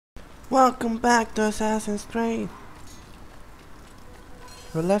Welcome back to Assassin's Creed.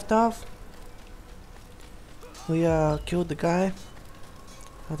 We left off. We killed the guy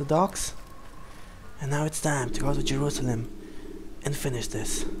at the docks, and now it's time to go to Jerusalem and finish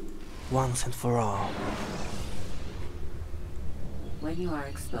this once and for all. When you are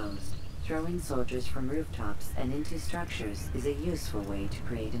exposed, throwing soldiers from rooftops and into structures is a useful way to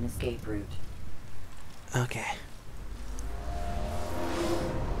create an escape route. Okay.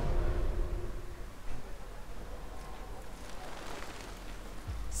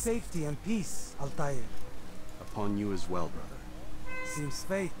 Safety and peace, Altair. Upon you as well, brother. Seems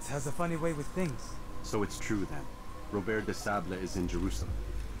fate has a funny way with things. So it's true then. Robert de Sable is in Jerusalem.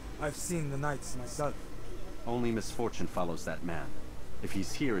 I've seen the knights myself. Only misfortune follows that man. If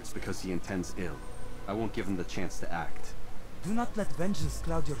he's here, it's because he intends ill. I won't give him the chance to act. Do not let vengeance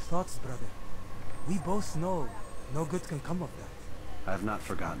cloud your thoughts, brother. We both know no good can come of that. I have not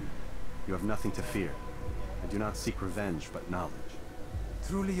forgotten. You have nothing to fear. I do not seek revenge, but knowledge.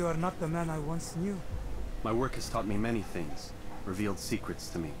 Truly you are not the man I once knew. My work has taught me many things, revealed secrets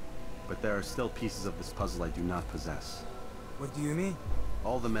to me. But there are still pieces of this puzzle I do not possess. What do you mean?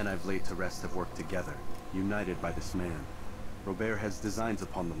 All the men I've laid to rest have worked together, united by this man. Robert has designs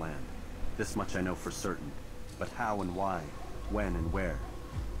upon the land. This much I know for certain. But how and why, when and where,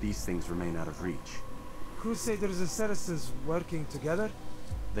 these things remain out of reach. Crusaders and Saracens working together?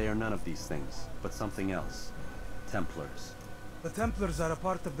 They are none of these things, but something else. Templars. The Templars are a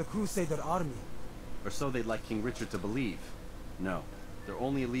part of the Crusader army. Or so they'd like King Richard to believe. No, their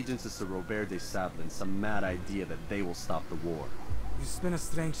only allegiance is to Robert de Sable and some mad idea that they will stop the war. You spin a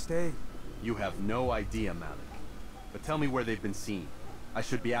strange tale. You have no idea, Malik. But tell me where they've been seen. I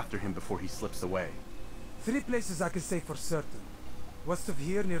should be after him before he slips away. 3 places I can say for certain. West of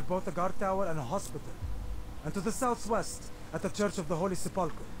here near both a guard tower and a hospital. And to the southwest at the Church of the Holy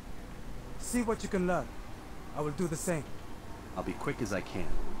Sepulchre. See what you can learn. I will do the same. I'll be quick as I can.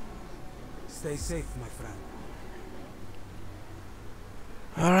 Stay safe, my friend.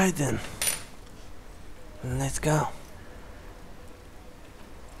 Alright then. Let's go.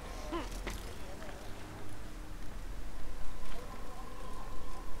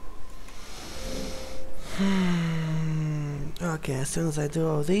 Okay, as soon as I do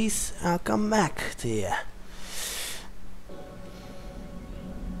all these, I'll come back to you.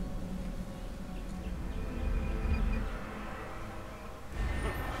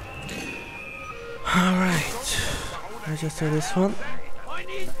 Alright, I just do this one.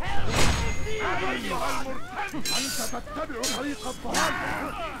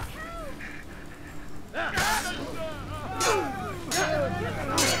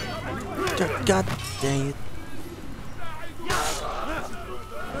 God dang it.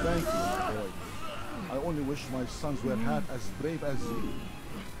 Thank you, boy. I only wish my sons were half as brave as you.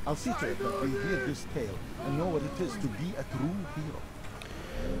 I'll see to it that they hear this tale and know what it is to be a true hero.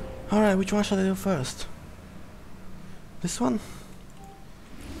 Alright, which one should I do first? This one?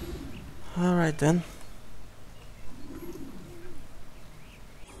 Alright then.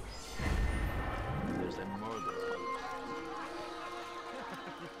 There's a murder.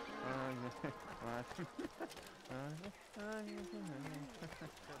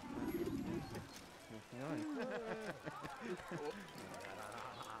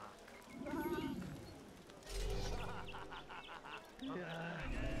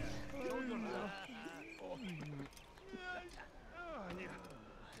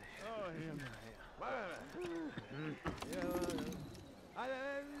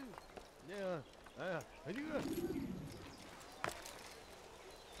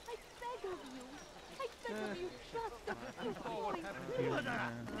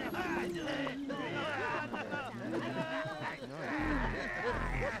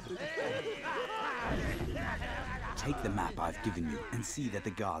 Take the map I've given you and see that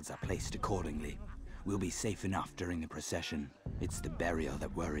the guards are placed accordingly. We'll be safe enough during the procession. It's the burial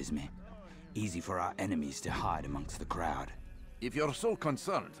that worries me. Easy for our enemies to hide amongst the crowd. If you're so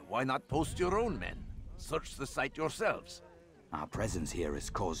concerned, why not post your own men? Search the site yourselves. Our presence here has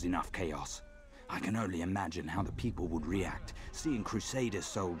caused enough chaos. I can only imagine how the people would react, seeing Crusader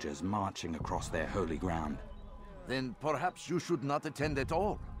soldiers marching across their holy ground. Then perhaps you should not attend at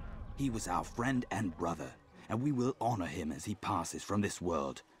all. He was our friend and brother, and we will honor him as he passes from this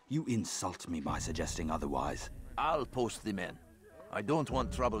world. You insult me by suggesting otherwise. I'll post the men. I don't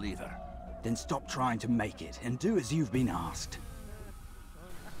want trouble either. Then stop trying to make it, and do as you've been asked.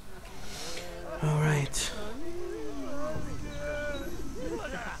 Alright.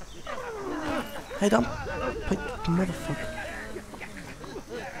 Hey, don't... Wait, motherfucker.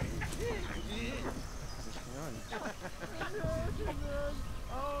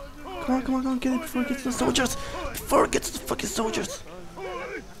 Come on, come on, come on, get it before it gets to the soldiers! Before it gets to the fucking soldiers!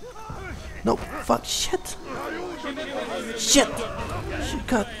 No, fuck, shit! Shit! Shit,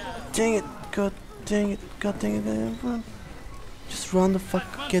 god dang it, god dang it, god dang it, run. Just run the fuck,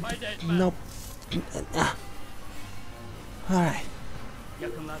 get the, nope. Alright.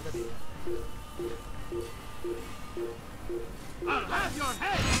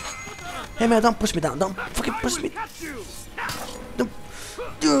 Hey man, don't push me down, don't fucking push me. Don't.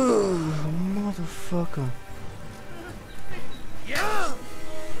 Motherfucker.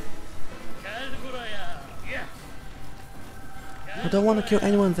 I don't want to kill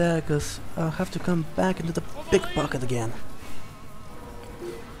anyone there because I'll have to come back into the big pocket again.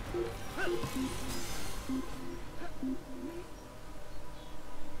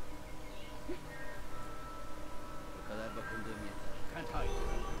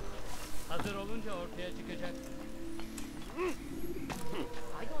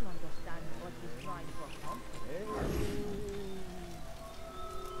 I don't understand what he's trying for, huh?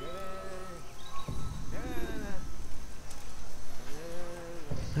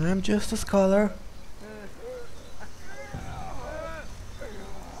 I'm just a scholar.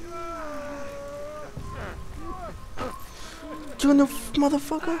 Junior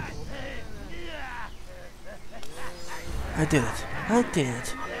motherfucker. I did it. I did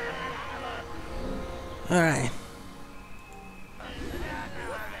it. Alright.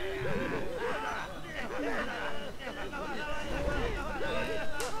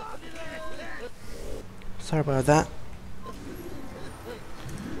 Sorry about that.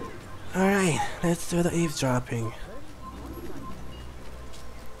 Alright, let's do the eavesdropping.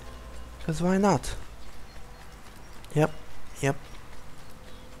 Cause why not? Yep, yep.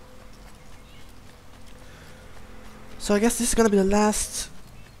 So I guess this is gonna be the last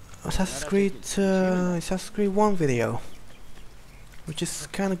Assassin's Creed 1 video. Which is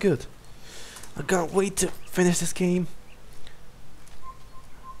kinda good. I can't wait to finish this game.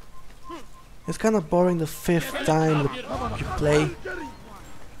 It's kinda boring the 5th time you play.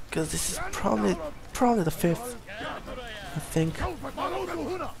 Because this is probably the 5th, I think.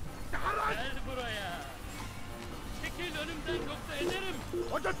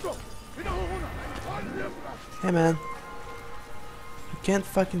 Hey man, you can't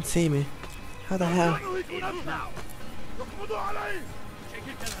fucking see me. How the hell?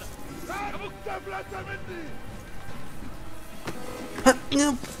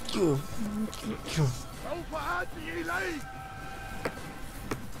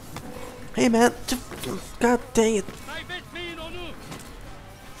 Hey man, god dang it.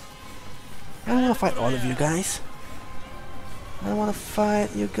 I don't wanna fight all of you guys. I don't wanna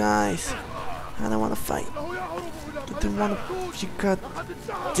fight you guys. I don't wanna fight. I don't wanna. God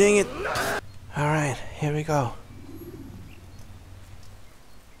dang it. Alright, here we go.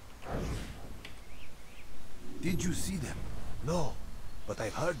 Did you see them? No, but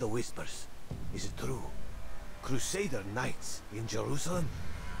I've heard the whispers. Is it true? Crusader knights in Jerusalem?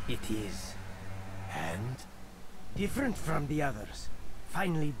 It is. And? Different from the others.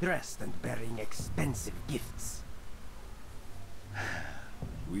 Finely dressed and bearing expensive gifts.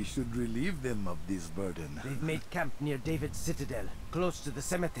 We should relieve them of this burden. They've made camp near David's citadel, close to the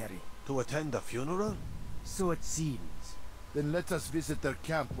cemetery. To attend a funeral? So it seems. Then let us visit their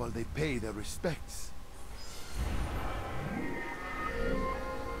camp while they pay their respects.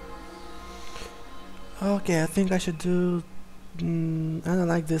 Okay, I think I should do... I don't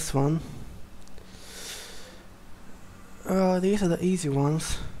like this one. These are the easy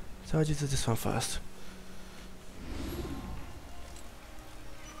ones. So I'll just do this one first.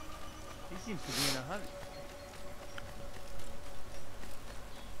 He seems to be in a hurry.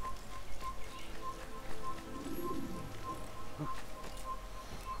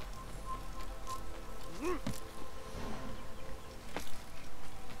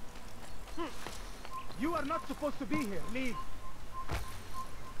 You are not supposed to be here. Leave.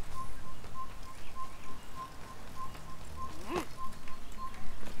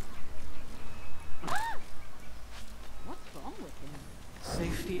 What's wrong with him?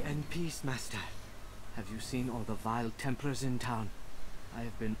 Safety and peace, Master. Have you seen all the vile Templars in town? I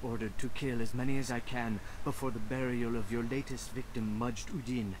have been ordered to kill as many as I can before the burial of your latest victim, Majd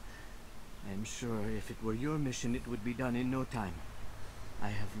Udin. I am sure if it were your mission, it would be done in no time. I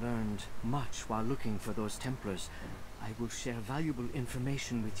have learned much while looking for those Templars. I will share valuable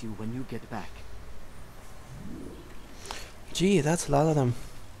information with you when you get back. Gee, that's a lot of them.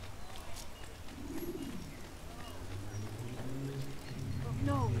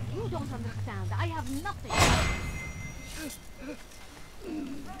 No, you don't understand. I have nothing.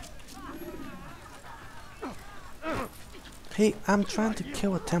 Hey, I'm trying to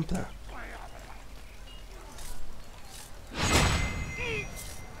kill a Templar.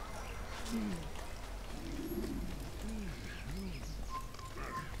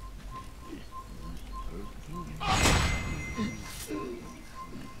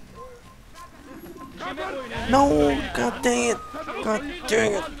 No! God dang it! God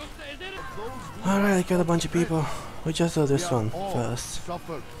dang it! Alright, I got a bunch of people. We just do this one first.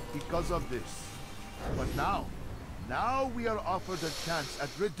 Suffered because of this. But now we are offered a chance at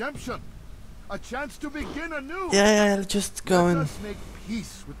redemption. A chance to begin anew. Yeah, just go Let and... us make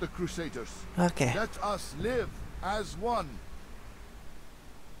peace with the Crusaders. Okay. Let us live as one.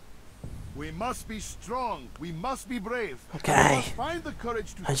 We must be strong. We must be brave. Okay. We must find the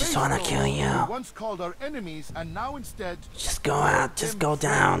courage to I just face wanna those kill you. who once called our enemies and now instead Just go out, just go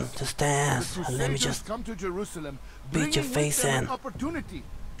down the stairs, the and let me Crusaders just come to Jerusalem, beat your bringing with face them in. an opportunity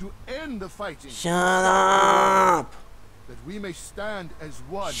to end the fighting. Shut up! That we may stand as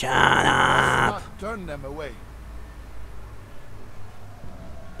one. Shut and up! not turn them away.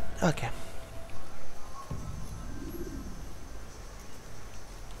 Okay.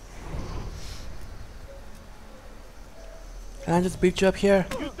 Can I just beat you up here?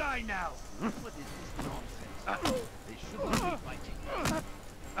 You die now. What is this nonsense? They shouldn't be fighting.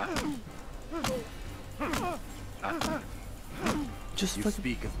 Just You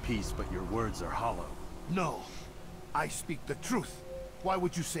speak of peace, but your words are hollow. No, I speak the truth. Why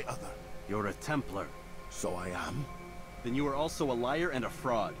would you say other? You're a Templar. So I am. Then you are also a liar and a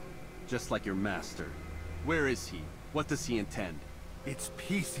fraud, just like your master. Where is he? What does he intend? It's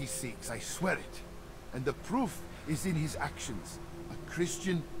peace he seeks, I swear it. And the proof is in his actions. A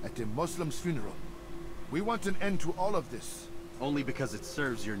Christian at a Muslim's funeral. We want an end to all of this. Only because it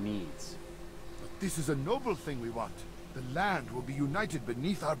serves your needs. But this is a noble thing we want. The land will be united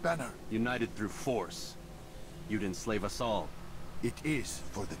beneath our banner. United through force. You'd enslave us all. It is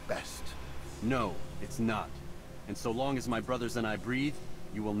for the best. No, it's not. And so long as my brothers and I breathe,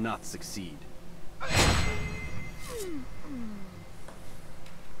 you will not succeed.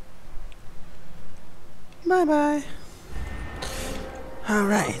 Bye-bye.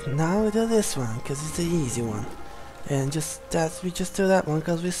 Alright, now we do this one, because it's the easy one. And we just do that one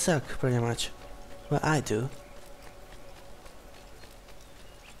because we suck, pretty much. Well, I do.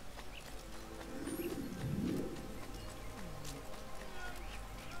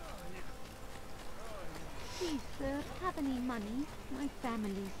 Please, sir, have any money? My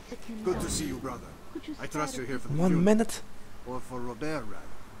family's sick and Good to see you, brother. Could you I trust you're here for the 1 funeral. minute. Or for Robert, rather.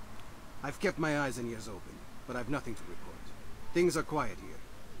 I've kept my eyes and ears open, but I've nothing to report. Things are quiet here.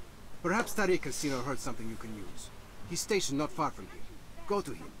 Perhaps Tariq has seen or heard something you can use. He's stationed not far from here. Go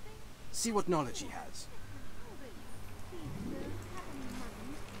to him. See what knowledge he has.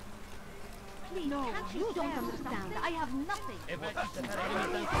 Please, no, you don't understand. I have nothing.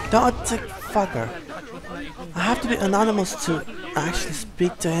 Don't fucker. I have to be anonymous to actually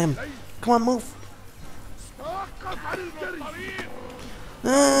speak to him. Come on, move.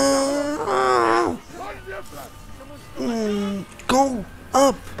 Go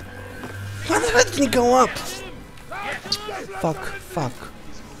up. Why the hell can you go up? Fuck.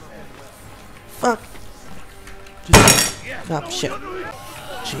 Just shit.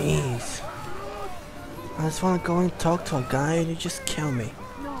 Jeez. I just want to go and talk to a guy and you just kill me.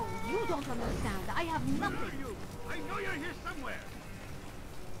 No, you don't understand. I have nothing. I know you're here somewhere.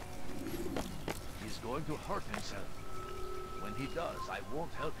 He's going to hurt himself. When he does, I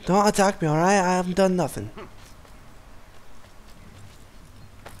won't help you. Don't attack me, alright? I haven't done nothing.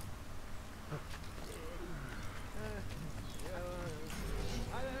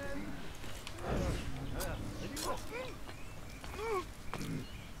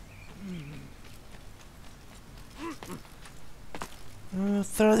 Uh,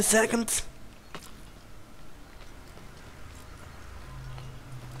 30 seconds.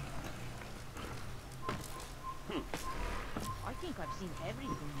 I think I've seen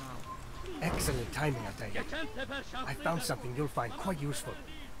everything now. Excellent timing, I tell you. I found something you'll find quite useful.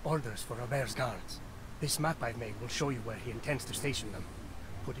 Orders for Robert's guards. This map I've made will show you where he intends to station them.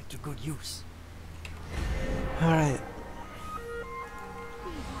 Put it to good use. Alright.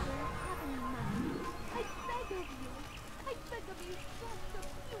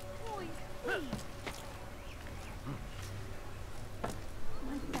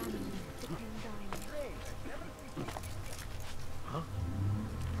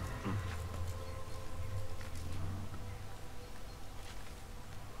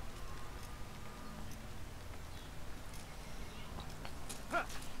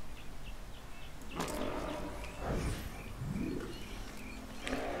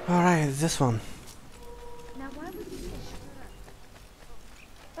 Alright, this one. Now why would you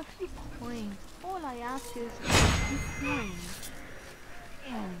At this point, all I ask is explain.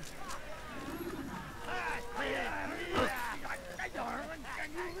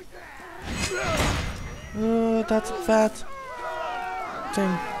 That's a fat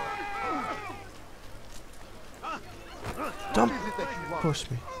thing. Don't push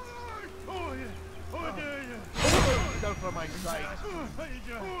me. Down from my side.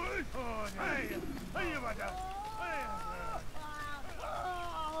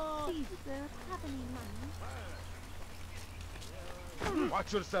 Please, sir, have any money?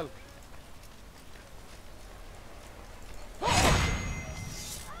 Watch yourself.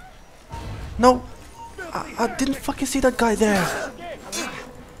 No! I didn't fucking see that guy there!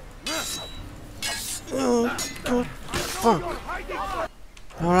 Oh, God. Fuck.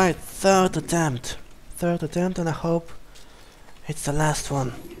 Alright, third attempt. Third attempt, and I hope it's the last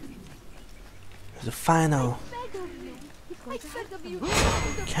one. The final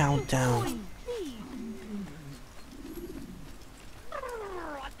countdown.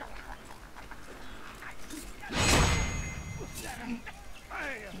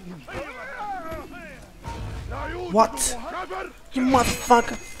 What? You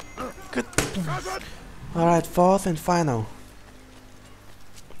motherfucker! Good. Alright, fourth and final.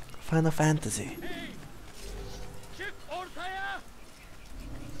 Final Fantasy.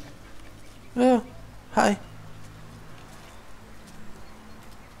 Oh, hi.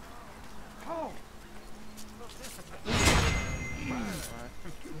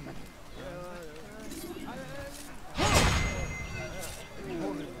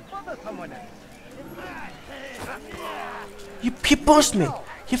 You pushed me!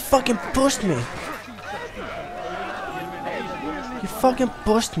 You fucking pushed me! You fucking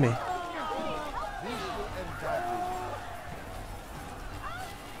pushed me!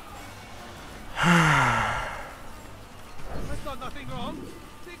 I've done nothing wrong.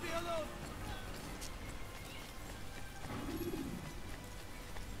 Leave me alone.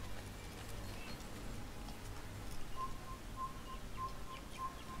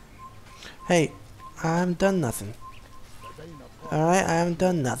 Hey, I haven't done nothing. Alright, I haven't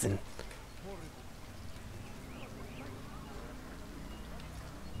done nothing.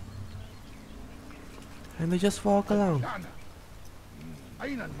 And they just walk along.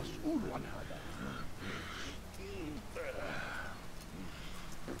 أين المسؤول عن هذا؟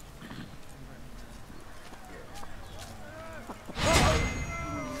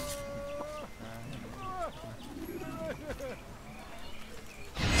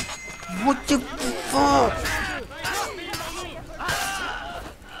 What the fuck?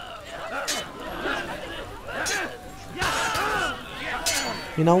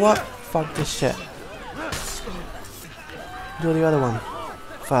 You know what? Fuck this shit. Do the other one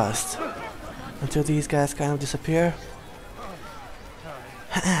first. Until these guys kind of disappear.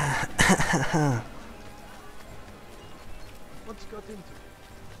 What's got into?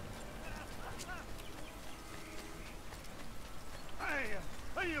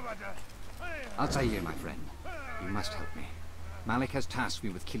 Altair, my friend, you must help me. Malik has tasked me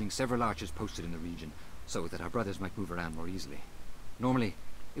with killing several archers posted in the region, so that our brothers might move around more easily. Normally,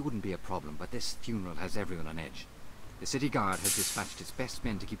 it wouldn't be a problem, but this funeral has everyone on edge. The city guard has dispatched its best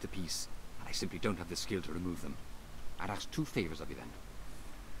men to keep the peace, and I simply don't have the skill to remove them. I'd ask two favors of you then.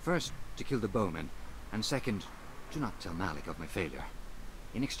 First, to kill the bowmen, and second, do not tell Malik of my failure.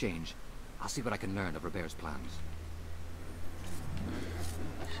 In exchange, I'll see what I can learn of Robert's plans.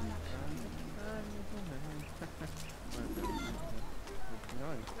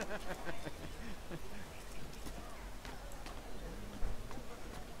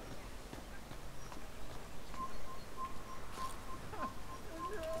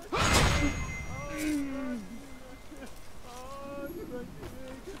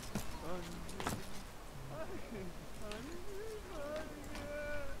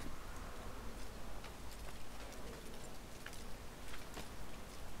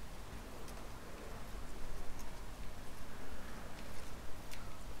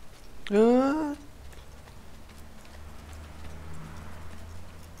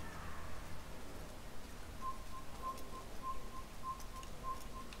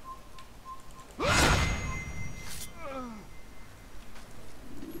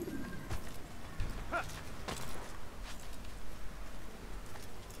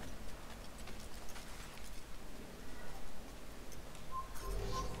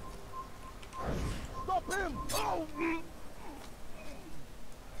 Stop him! Oh.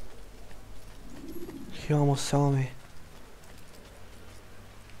 He almost saw me.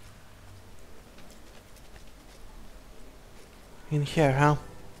 In here, huh?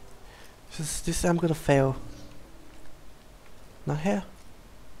 This I'm gonna fail. Not here.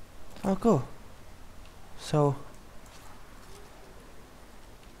 Oh, cool. So...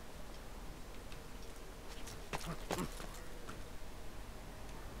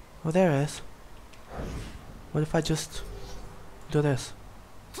 Oh, there it is. What if I just do this?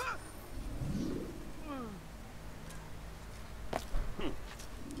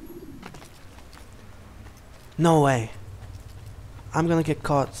 No way. I'm gonna get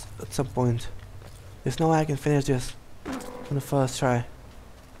caught at some point. There's no way I can finish this on the first try.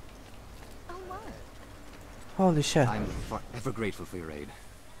 Holy shit. I'm forever grateful for your aid.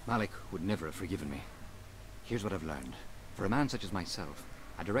 Malik would never have forgiven me. Here's what I've learned. For a man such as myself,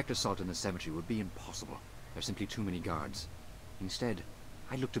 a direct assault in the cemetery would be impossible. There's simply too many guards. Instead,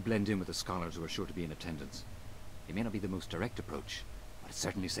 I'd look to blend in with the scholars who are sure to be in attendance. It may not be the most direct approach, but it's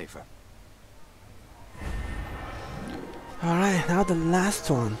certainly safer. Alright, now the last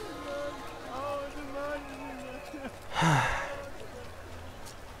one.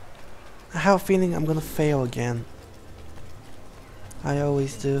 I have a feeling I'm gonna fail again. I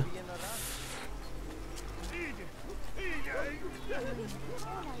always do.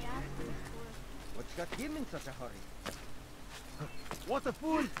 What's got him in such a hurry? What a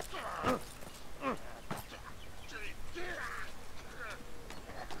fool!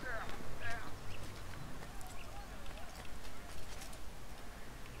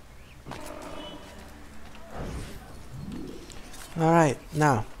 Alright,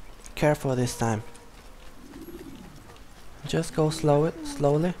 now, careful this time. Just go slowly,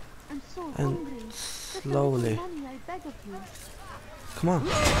 and slowly. Come on.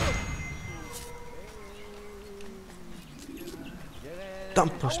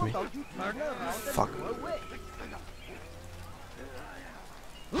 Don't push me. Fuck.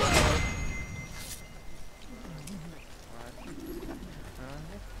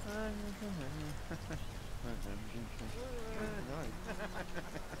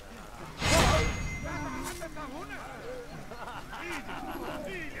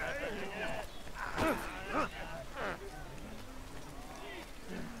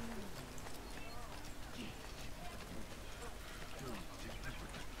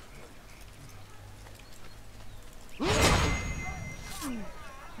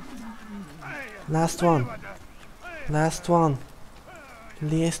 Last one. Last one.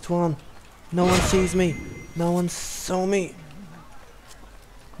 Last one. No one sees me. No one saw me.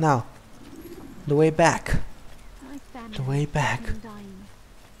 Now, the way back. The way back.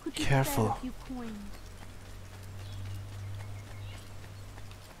 Careful.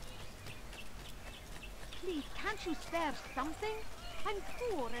 Please, can't you spare something? I'm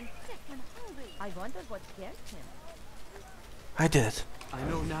poor and sick and hungry. I wondered what scared him. I did. I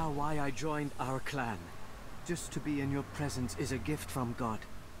know now why I joined our clan. Just to be in your presence is a gift from God.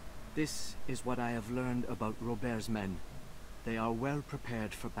 This is what I have learned about Robert's men. They are well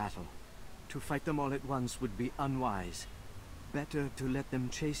prepared for battle. To fight them all at once would be unwise. Better to let them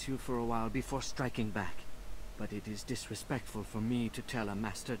chase you for a while before striking back. But it is disrespectful for me to tell a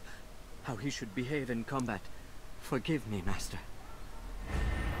master how he should behave in combat. Forgive me, master.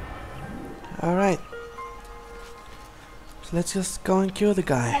 Alright. So let's just go and kill the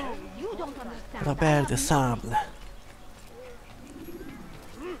guy. You don't understand. Robert de Sable.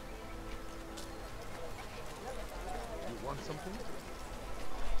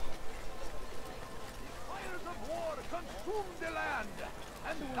 Fires of war consume the land,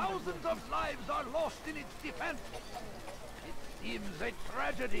 and thousands of lives are lost in its defense. It seems a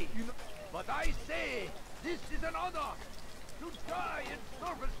tragedy, but I say this is an honor to die in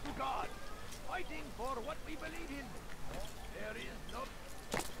service to God, fighting for what we believe in. There is no...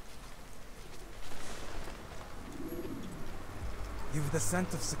 You've the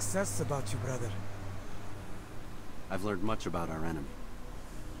scent of success about you, brother. I've learned much about our enemy.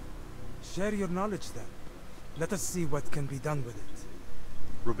 Share your knowledge then. Let us see what can be done with it.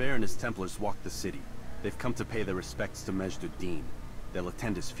 Robert and his Templars walked the city. They've come to pay their respects to Majd ud-Din. They'll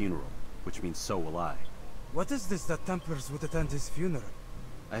attend his funeral, which means so will I. What is this that Templars would attend his funeral?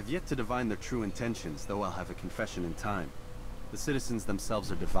 I have yet to divine their true intentions, though I'll have a confession in time. The citizens themselves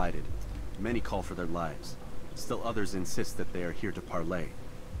are divided. Many call for their lives. Still others insist that they are here to parley,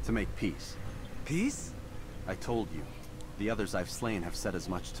 to make peace. Peace? I told you. The others I've slain have said as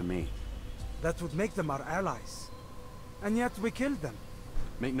much to me. That would make them our allies. And yet we killed them.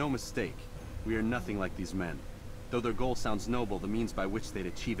 Make no mistake, we are nothing like these men. Though their goal sounds noble, the means by which they'd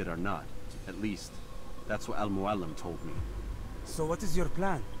achieve it are not. At least, that's what Al-Mualim told me. So what is your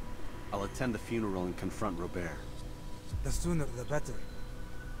plan? I'll attend the funeral and confront Robert. The sooner the better.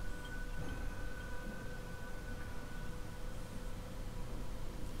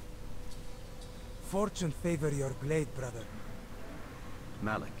 Fortune favor your blade, brother.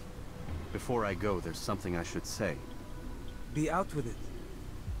 Malik, Before I go, there's something I should say. Be out with it.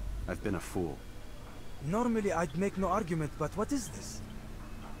 I've been a fool. Normally I'd make no argument, but what is this?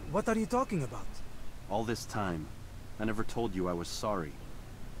 What are you talking about? All this time, I never told you I was sorry.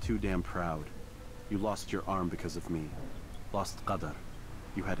 Too damn proud. You lost your arm because of me. Lost Qadar.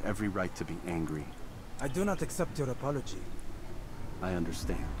 You had every right to be angry. I do not accept your apology. I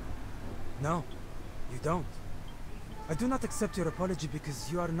understand. No, you don't. I do not accept your apology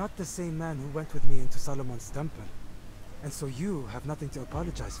because you are not the same man who went with me into Solomon's temple. And so you have nothing to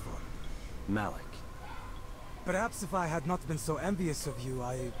apologize for. Malik. Perhaps if I had not been so envious of you,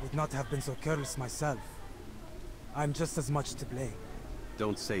 I would not have been so careless myself. I'm just as much to blame.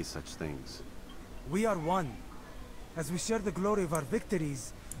 Don't say such things. We are one. As we share the glory of our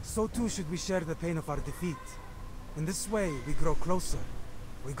victories, so too should we share the pain of our defeat. In this way, we grow closer.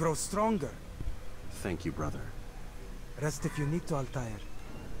 We grow stronger. Thank you, brother. Rest if you need to, Altair,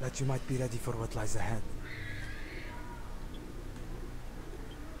 that you might be ready for what lies ahead.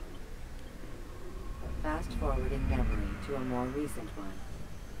 Fast forward in memory to a more recent one.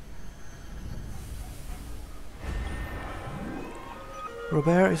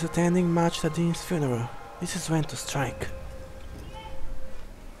 Robert is attending Majdadin's funeral. This is when to strike.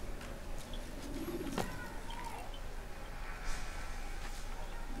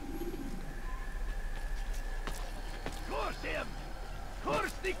 Curse him!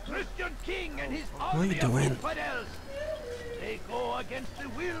 Curse the Christian king and his What are army you of doing? infidels! They go against the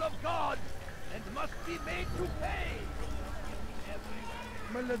will of God and must be made to pay!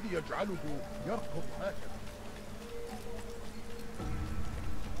 ما الذي يجعله يركض هكذا؟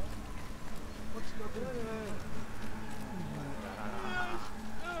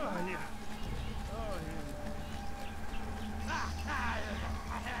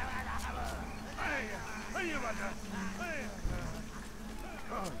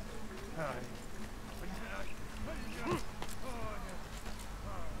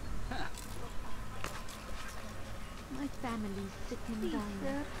 My family's sick and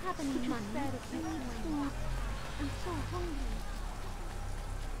dying. Have any money? I need food. I'm so hungry.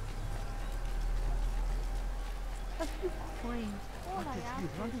 A few coins. All I ask is...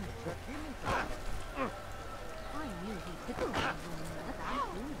 I knew he could do that.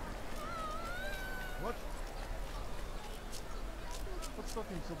 What? What's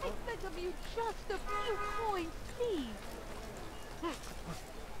talking so I beg of you, just a few coins, please.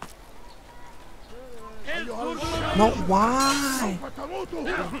 No, why?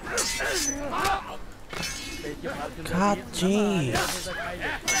 God, gee.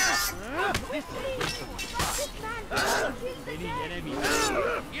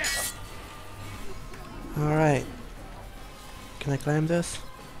 Alright. Can I climb this?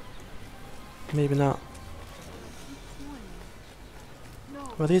 Maybe not.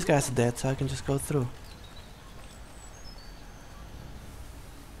 Well, these guys are dead, so I can just go through.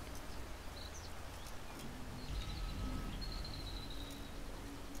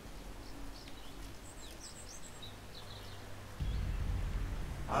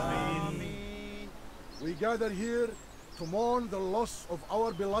 We gather here to mourn the loss of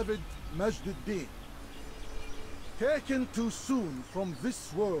our beloved Majd-ud-Din. Taken too soon from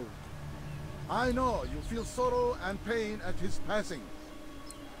this world. I know you feel sorrow and pain at his passing,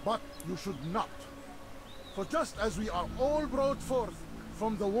 but you should not. For just as we are all brought forth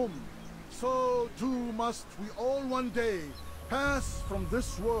from the womb, so too must we all one day pass from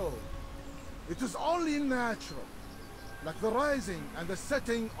this world. It is only natural, like the rising and the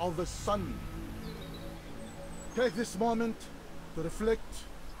setting of the sun. Take this moment to reflect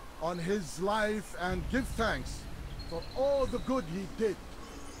on his life and give thanks for all the good he did.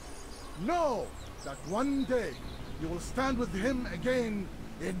 Know that one day you will stand with him again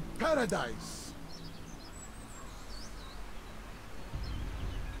in paradise.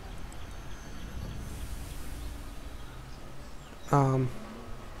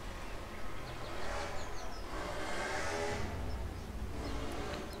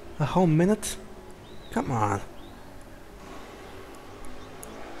 A whole minute? Come on.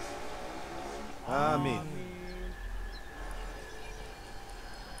 Amen.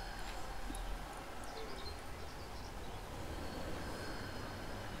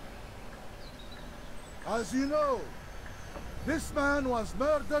 As you know, this man was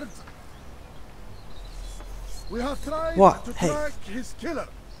murdered. We have tried to track his killer,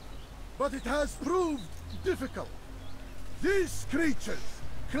 but it has proved difficult. These creatures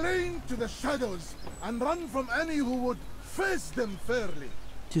cling to the shadows and run from any who would face them fairly.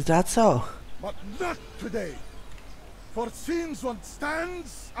 Is that so? But not today. For since one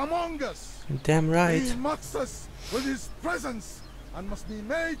stands among us, Damn right. he mocks us with his presence and must be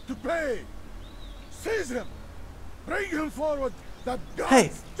made to pay. Seize him! Bring him forward that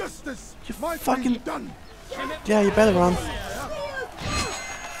God's justice might be done! Yeah, you better run.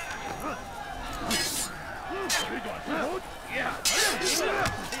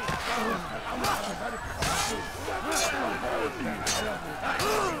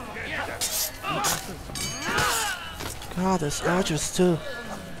 God, there's archers too.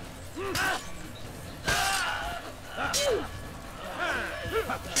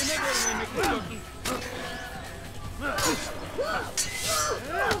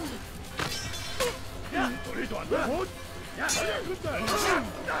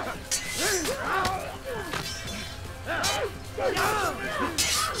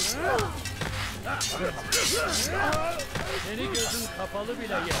 Seni gözün kapalı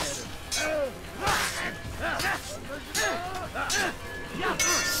bile yenerim.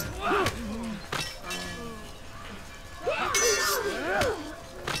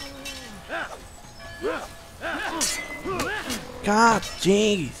 God,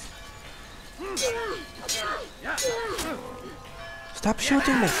 jeez. Stop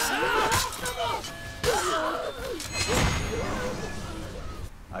shooting me.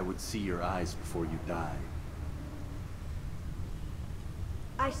 I would see your eyes before you die.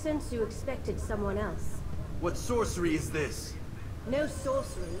 I sense you expected someone else. What sorcery is this? No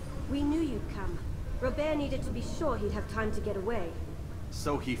sorcery. We knew you'd come. Robert needed to be sure he'd have time to get away.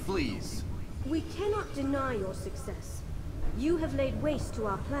 So he flees. We cannot deny your success. You have laid waste to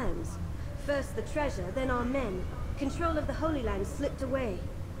our plans. First the treasure, then our men. Control of the Holy Land slipped away.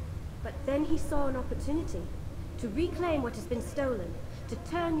 But then he saw an opportunity to reclaim what has been stolen, to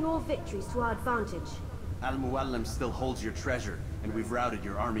turn your victories to our advantage. Al-Mualim still holds your treasure, and we've routed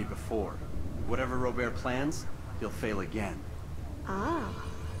your army before. Whatever Robert plans, he'll fail again. Ah,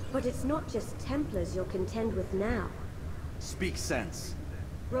 but it's not just Templars you'll contend with now. Speak sense.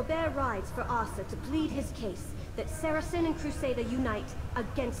 Robert rides for Arthur to plead his case that Saracen and Crusader unite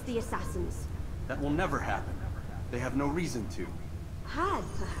against the Assassins. That will never happen. They have no reason to. Had,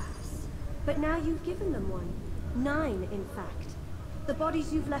 perhaps. But now you've given them one. 9, in fact. The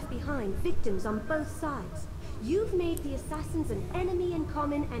bodies you've left behind, victims on both sides. You've made the Assassins an enemy in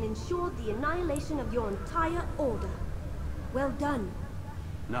common and ensured the annihilation of your entire order. Well done.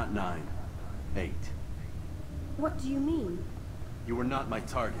 Not 9. 8. What do you mean? You were not my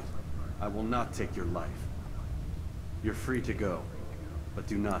target. I will not take your life. You're free to go, but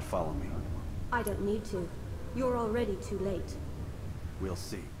do not follow me. I don't need to. You're already too late. We'll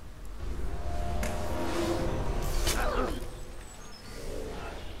see.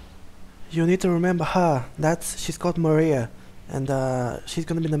 You need to remember her. She's called Maria, and she's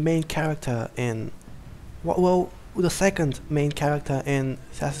gonna be the main character in, well, the second main character in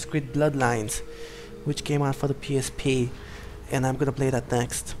Assassin's Creed Bloodlines, which came out for the PSP, and I'm gonna play that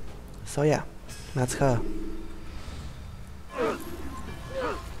next. So yeah, that's her.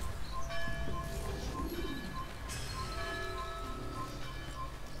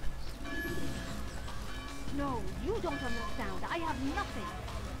 No, you don't understand. I have nothing.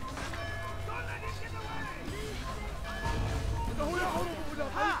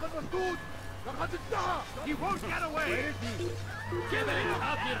 He won't get away! Give it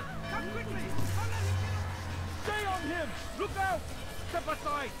up here! Come quickly! Stay on him! Look out! Step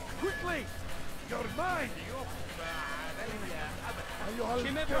aside! Quickly! You're mine! أيها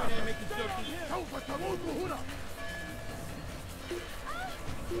الكافر سوف تموت هنا!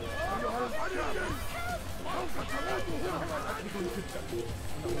 أيها الكافر سوف تموت هنا! أكيد جدا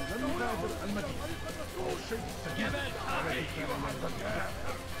إنه لن يغادر المدينة هو شيء سجين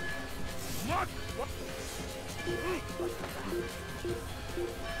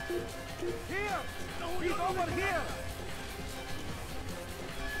Here! He's over here!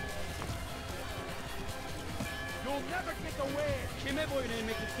 You'll never get away! Kime boyuna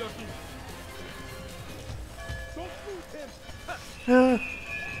inmek istiyorsun? Don't shoot him!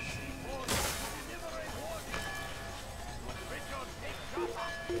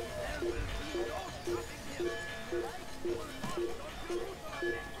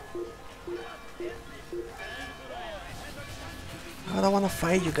 I don't want to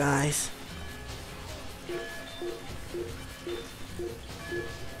fight you guys.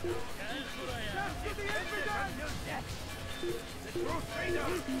 The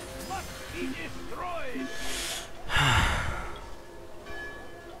Crusaders must be destroyed!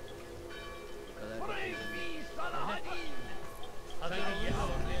 Bring me Saladin! To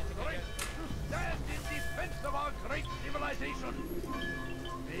stand in defense of our great civilization!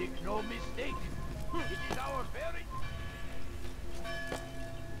 Make no mistake, it is our very...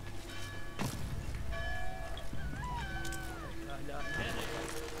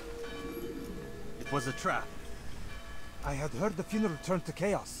 'Twas a trap. I had heard the funeral turned to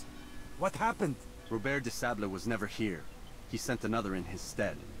chaos. What happened? Robert de Sable was never here. He sent another in his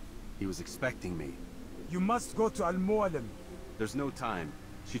stead. He was expecting me. You must go to Al-Mu'alim. There's no time.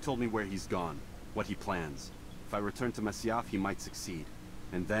 She told me where he's gone, what he plans. If I return to Masyaf, he might succeed.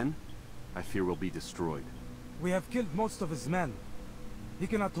 And then, I fear we'll be destroyed. We have killed most of his men. He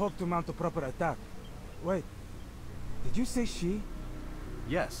cannot hope to mount a proper attack. Wait, did you say she?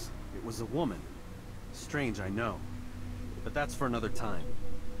 Yes, it was a woman. Strange, I know. But that's for another time.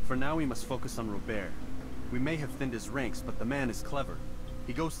 For now, we must focus on Robert. We may have thinned his ranks, but the man is clever.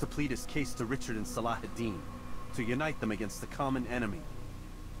 He goes to plead his case to Richard and Salah ad-Din, to unite them against the common enemy.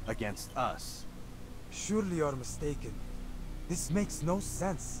 Against us. Surely you're mistaken. This makes no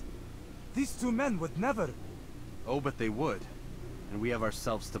sense. These two men would never... Oh, but they would. And we have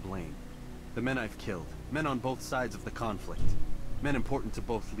ourselves to blame. The men I've killed, men on both sides of the conflict. Men important to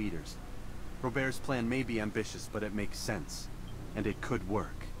both leaders. Robert's plan may be ambitious, but it makes sense. And it could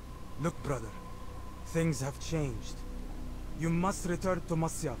work. Look, brother. Things have changed. You must return to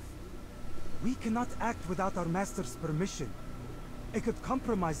Masyaf. We cannot act without our master's permission. It could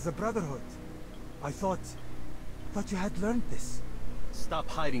compromise the Brotherhood. I thought you had learned this. Stop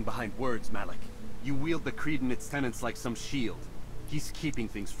hiding behind words, Malik. You wield the Creed and its tenets like some shield. He's keeping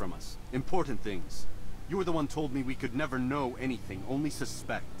things from us. Important things. You were the one told me we could never know anything, only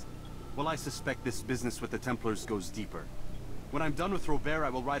suspect. Well, I suspect this business with the Templars goes deeper. When I'm done with Robert, I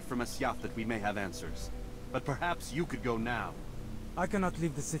will ride for Masyaf that we may have answers. But perhaps you could go now. I cannot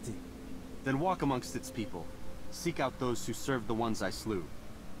leave the city. Then walk amongst its people. Seek out those who served the ones I slew.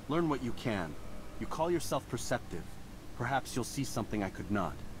 Learn what you can. You call yourself perceptive. Perhaps you'll see something I could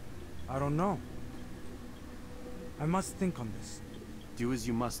not. I don't know. I must think on this. Do as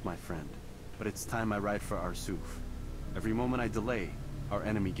you must, my friend. But it's time I ride for Arsuf. Every moment I delay, our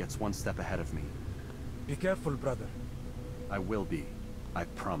enemy gets one step ahead of me. Be careful, brother. I will be. I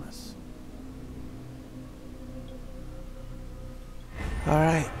promise.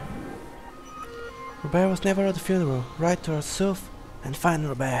 Alright. Robert was never at the funeral. Ride to Arsuf and find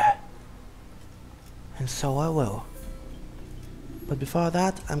Robert. And so I will. But before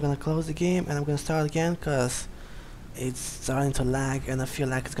that, I'm gonna close the game and I'm gonna start again because it's starting to lag and I feel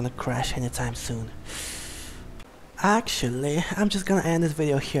like it's gonna crash anytime soon. Actually, I'm just gonna end this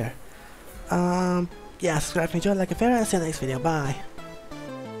video here. Yeah, subscribe if you enjoyed, like if you ever, and see you in the next video. Bye.